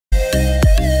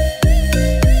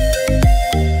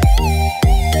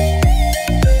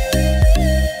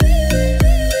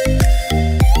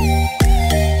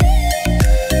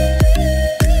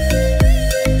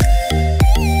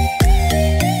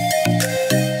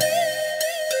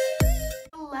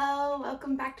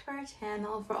back to our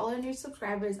channel. For all our new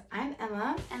subscribers, I'm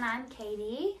Emma. And I'm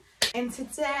Katie. And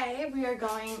today we are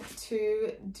going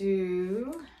to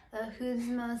do... Who's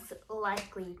most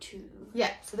likely to.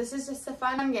 Yeah, so this is just a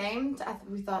fun game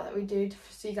we thought that we'd do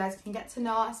so you guys can get to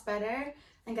know us better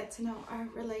and get to know our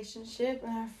relationship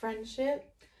and our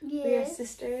friendship. Yes. We are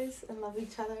sisters and love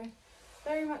each other.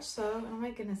 Very much so. Oh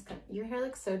my goodness, your hair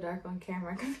looks so dark on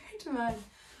camera compared to mine.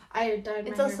 I dyed my hair blonde.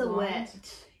 It's also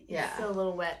wet. Yeah. It's still a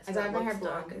little wet. So I dyed my hair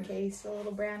blonde in case a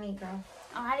little brownie girl.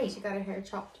 Alrighty. She got her hair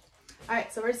chopped.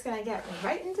 Alright, so we're just gonna get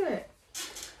right into it.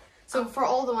 So for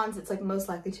all the ones it's like most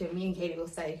likely to, me and Katie will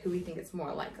say who we think it's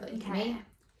more likely. Okay. Me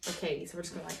or Katie. So we're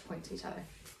just gonna like point to each other.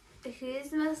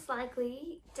 Who's most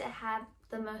likely to have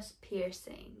the most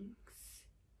piercings?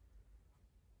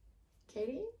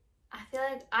 Katie? I feel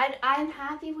like I'm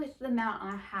happy with the amount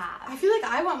I have. I feel like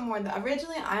I want more though.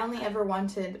 Originally I only ever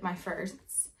wanted my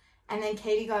firsts. And then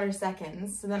Katie got her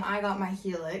seconds. So then I got my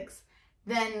helix.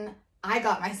 Then I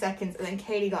got my seconds and then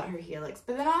Katie got her helix.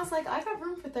 But then I was like, I got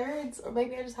room for thirds. Or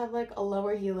maybe I just have like a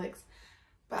lower helix.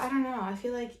 But I don't know. I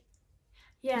feel like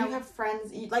you have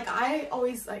friends. Like I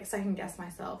always like second guess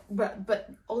myself. But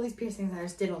all these piercings I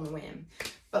just did on the whim.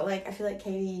 But like I feel like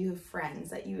Katie, you have friends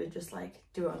that you would just like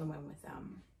do it on the whim with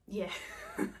them. Yeah.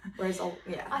 Whereas,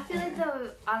 I feel like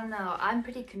though, I don't know, I'm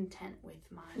pretty content with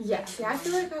mine. Yeah, see, I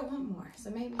feel like I want more. So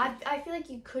maybe. I feel like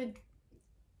you could,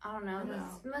 I don't know,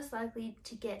 who's most likely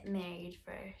to get married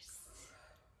first?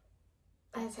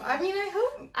 I mean, I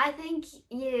hope. I think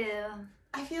you.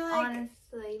 I feel like.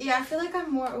 Honestly. Yeah, I feel like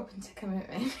I'm more open to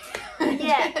commitment.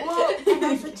 Yeah, well, and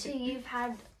also too, you've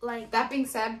had like. That being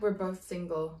said, we're both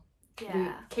single.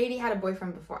 Yeah. Katie had a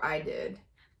boyfriend before I did.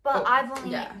 But I've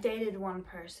only dated one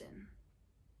person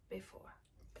before.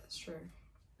 That's true.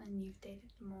 And you've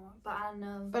dated more. But I don't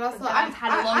know. But also, I've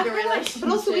had a longer relationship.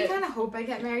 But also, we kind of hope I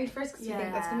get married first because we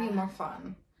think that's going to be more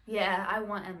fun. Yeah, I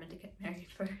want Emma to get married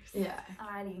first. Yeah.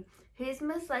 Alrighty. Who's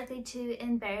most likely to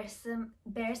embarrass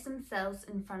themselves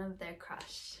in front of their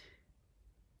crush?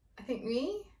 I think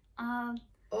me. I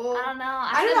don't know.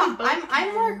 I don't know.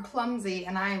 I'm more clumsy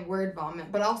and I word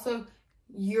vomit. But also,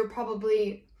 you're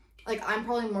probably... Like, I'm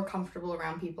probably more comfortable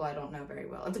around people I don't know very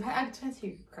well. It depends who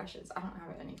your crush is. I don't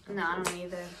have any crushes. No, I don't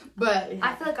either. But...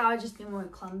 I feel like I would just be more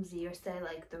clumsy or say,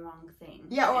 like, the wrong thing.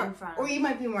 Yeah, or you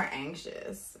might be more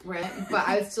anxious. Right? But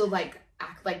I would still, like,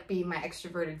 act like be my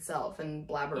extroverted self and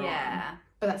blabber on.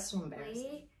 But that's still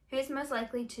embarrassing. Who's most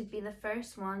likely to be the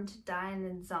first one to die in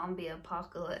a zombie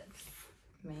apocalypse?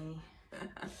 Me.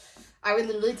 I would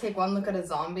literally take one look at a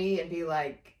zombie and be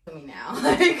like, "Kill me now."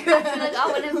 I feel like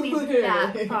I wouldn't be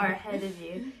that far ahead of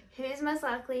you. Who's most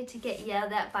likely to get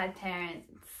yelled at by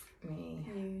parents? Me.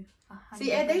 You. See,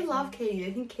 they love Katie.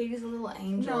 They think Katie's a little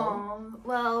angel. No,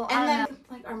 well, and then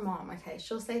like our mom, okay,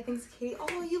 she'll say things to Katie.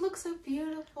 "Oh, you look so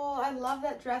beautiful. I love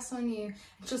that dress on you."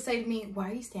 And she'll say to me,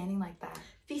 "Why are you standing like that?"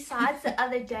 Besides, the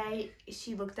other day,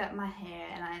 she looked at my hair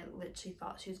and I literally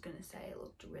thought she was going to say it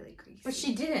looked really greasy. But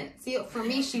she didn't. See, for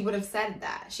me, she would have said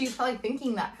that. She was probably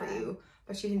thinking that for you,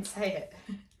 but she didn't say it.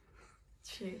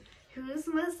 True. Who's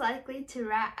most likely to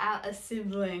rat out a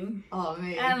sibling? Oh,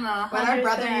 me. Emma, 100%. When our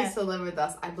brother used to live with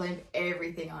us, I blamed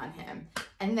everything on him.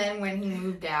 And then when he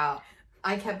moved out,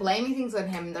 I kept blaming things on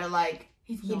him. They're like,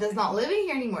 he does not live in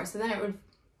here anymore. So then it would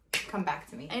come back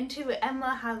to me. And too,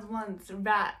 Emma has once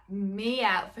rat me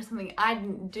out for something I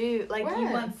didn't do. Like, you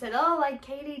once said, "Oh, like,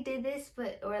 Katie did this,"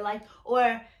 but,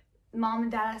 or mom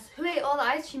and dad asked, "Who ate all the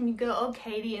ice cream?" You go, "Oh,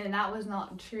 Katie," and that was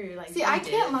not true. Like, see, I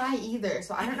can't lie either,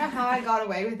 so I don't know how I got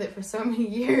away with it for so many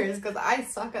years, because I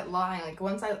suck at lying. Like,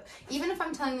 even if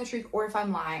I'm telling the truth or if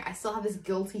I'm lying, I still have this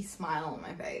guilty smile on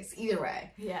my face. Either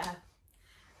way. Yeah.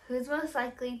 Who's most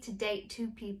likely to date two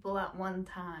people at one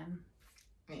time?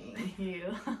 Me.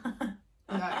 You.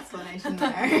 No explanation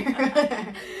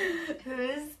there.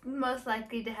 Who's most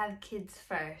likely to have kids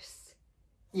first?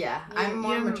 Yeah, I'm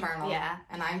more maternal. Yeah.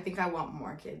 And I think I want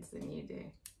more kids than you do.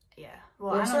 Yeah.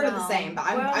 Well, we're sort of the same, but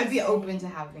I'd be open to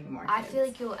having more kids. I feel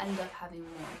like you'll end up having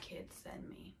more kids than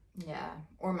me. Yeah.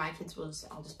 Or my kids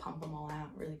I'll just pump them all out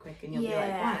really quick and you'll be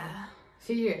like, one, a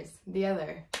few years, the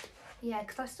other. Yeah,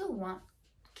 because I still want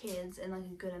kids in like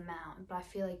a good amount, but I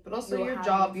feel like also your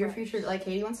job, your future, like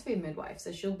Katie wants to be a midwife,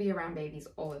 so she'll be around babies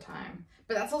all the time,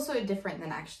 but that's also different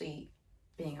than actually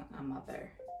being a mother.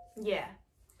 Yeah,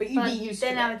 but you'd be used to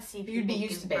then I would see you'd be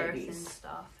used to babies and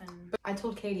stuff. And but I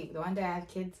told Katie the one day I have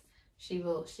kids, she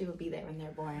will be there when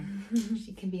they're born.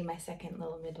 She can be my second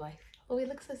little midwife. Oh, we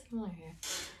look so similar here.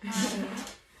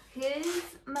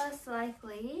 Who's most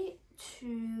likely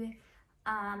to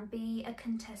be a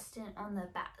contestant on The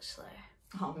Bachelor?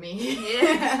 Oh, me.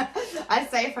 Yeah. I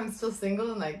say if I'm still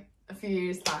single in like a few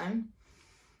years' time.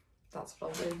 That's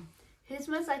what I'll do. Who's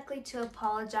most likely to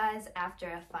apologize after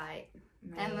a fight?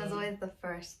 And was always the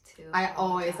first to. I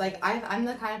always, like, I'm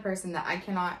the kind of person that I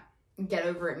cannot get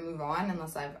over it and move on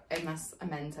unless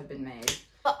amends have been made.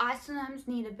 But I sometimes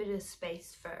need a bit of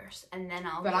space first, and then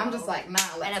I'll. But I'm just like, nah,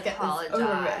 let's get apologize. this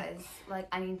over with. Like,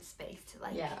 I need space to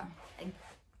like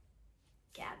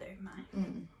gather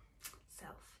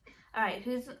myself. All right,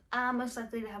 who's most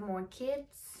likely to have more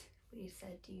kids? You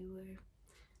said you were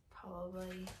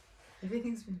probably.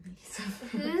 Everything's been me. So.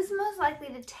 Who's most likely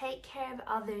to take care of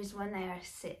others when they are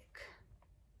sick?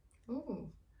 Ooh,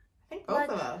 I think both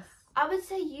of us. I would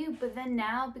say you, but then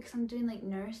now because I'm doing like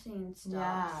nursing and stuff.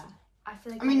 Yeah. I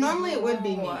feel like I mean, normally it would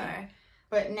be me,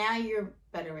 but now you're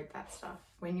better with that stuff.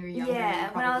 When you were younger,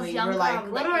 when I was younger, you were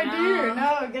like, what do I do?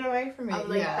 No, get away from me. I was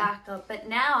like back up, but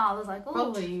now I was like, oh.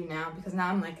 Probably you now, because now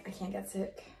I'm like, I can't get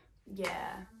sick.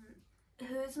 Yeah.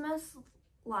 Who's most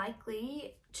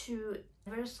likely to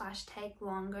never/take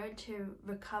longer to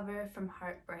recover from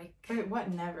heartbreak? Wait, what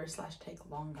never/take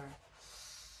longer?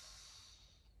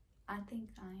 I think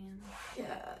I am.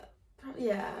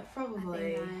 Yeah,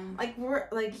 probably. I think I am. Like, we're,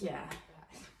 like, yeah.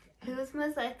 Who's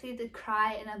most likely to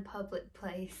cry in a public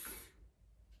place?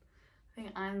 I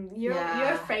think you're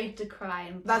afraid to cry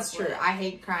in public. That's true. I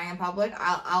hate crying in public.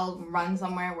 I'll run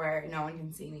somewhere where no one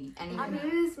can see me.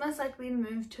 Who's most likely to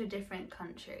move to a different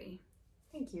country?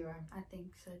 I think you are. I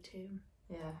think so too.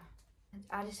 Yeah.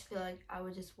 I just feel like I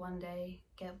would just one day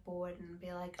get bored and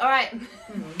be like, all right,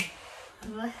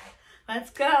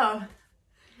 let's go.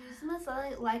 Who's most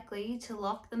likely to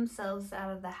lock themselves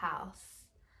out of the house?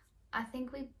 I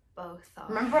think we both are.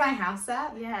 Remember when I house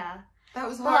sat? Yeah. That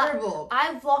was horrible.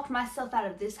 I've locked myself out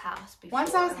of this house before.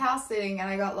 Once I was house sitting and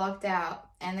I got locked out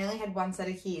and they only had one set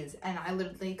of keys, and I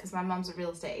literally, because my mom's a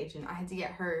real estate agent, I had to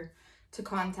get her to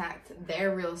contact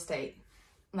their real estate,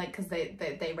 like, because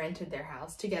they rented their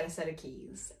house, to get a set of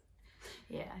keys.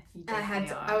 Yeah.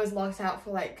 And I was locked out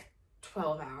for like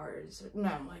 12 hours.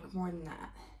 No, like more than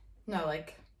that. No,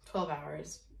 like 12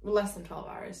 hours. Less than 12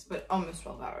 hours, but almost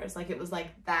 12 hours. Like, it was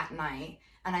like that night,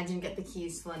 and I didn't get the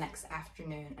keys till the next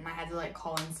afternoon, and I had to like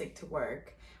call in sick to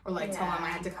work, or like tell them I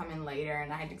had to come in later,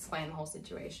 and I had to explain the whole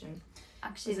situation.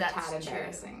 Actually, that's a tad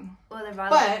embarrassing. Well,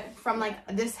 but from like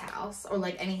this house, or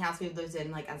like any house we've lived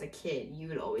in, like as a kid, you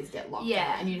would always get locked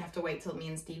out, and you'd have to wait till me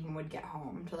and Steven would get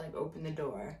home to like open the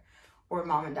door, or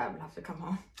mom and dad would have to come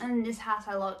home. And in this house,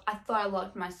 I thought I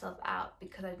locked myself out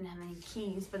because I didn't have any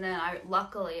keys, but then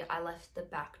luckily I left the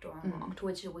back door unlocked,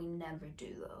 which we never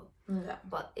do though. Yeah.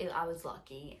 But I was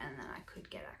lucky, and then I could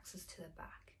get access to the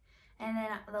back. And then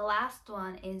the last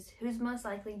one is, who's most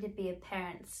likely to be a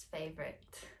parent's favorite?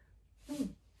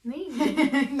 Me.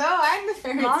 No, I'm the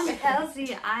parent's Mom favorite. tells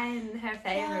me I'm her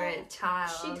favorite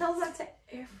child. She tells that to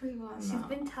everyone. She's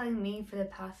been telling me for the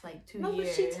past like 2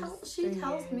 years. No, but she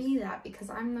tells me that because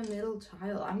I'm the middle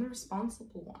child. I'm the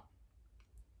responsible one.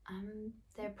 I'm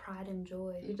their pride and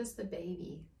joy. You're just the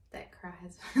baby that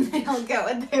cries when they don't get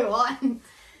what they want.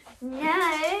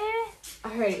 Yeah.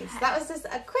 Alrighty, so that was just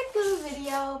a quick little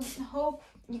video. Hope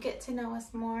you get to know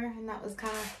us more, and that was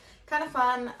kind of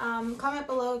fun. Comment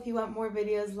below if you want more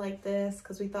videos like this,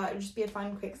 because we thought it would just be a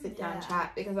fun, quick sit-down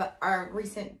chat, because our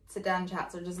recent sit-down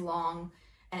chats are just long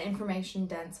and information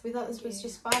dense. We thought this was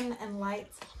just fun and light.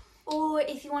 Or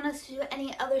if you want us to do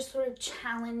any other sort of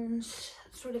challenge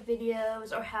sort of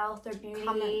videos, or health or beauty,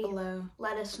 comment below.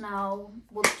 Let us know.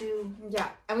 We'll do. Yeah,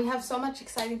 and we have so much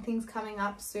exciting things coming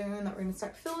up soon that we're going to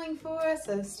start filming for,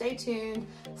 so stay tuned,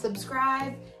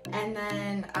 subscribe, and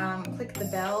then click the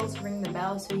bell to ring the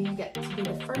bell so you get to be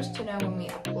the first to know when we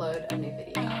upload a new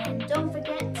video. And don't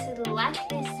forget to like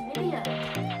this video.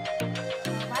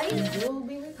 Bye. You'll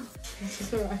be with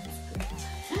us.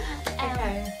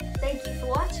 Okay. Thank you for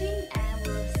watching, and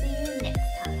we'll see you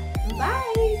next time.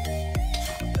 Bye.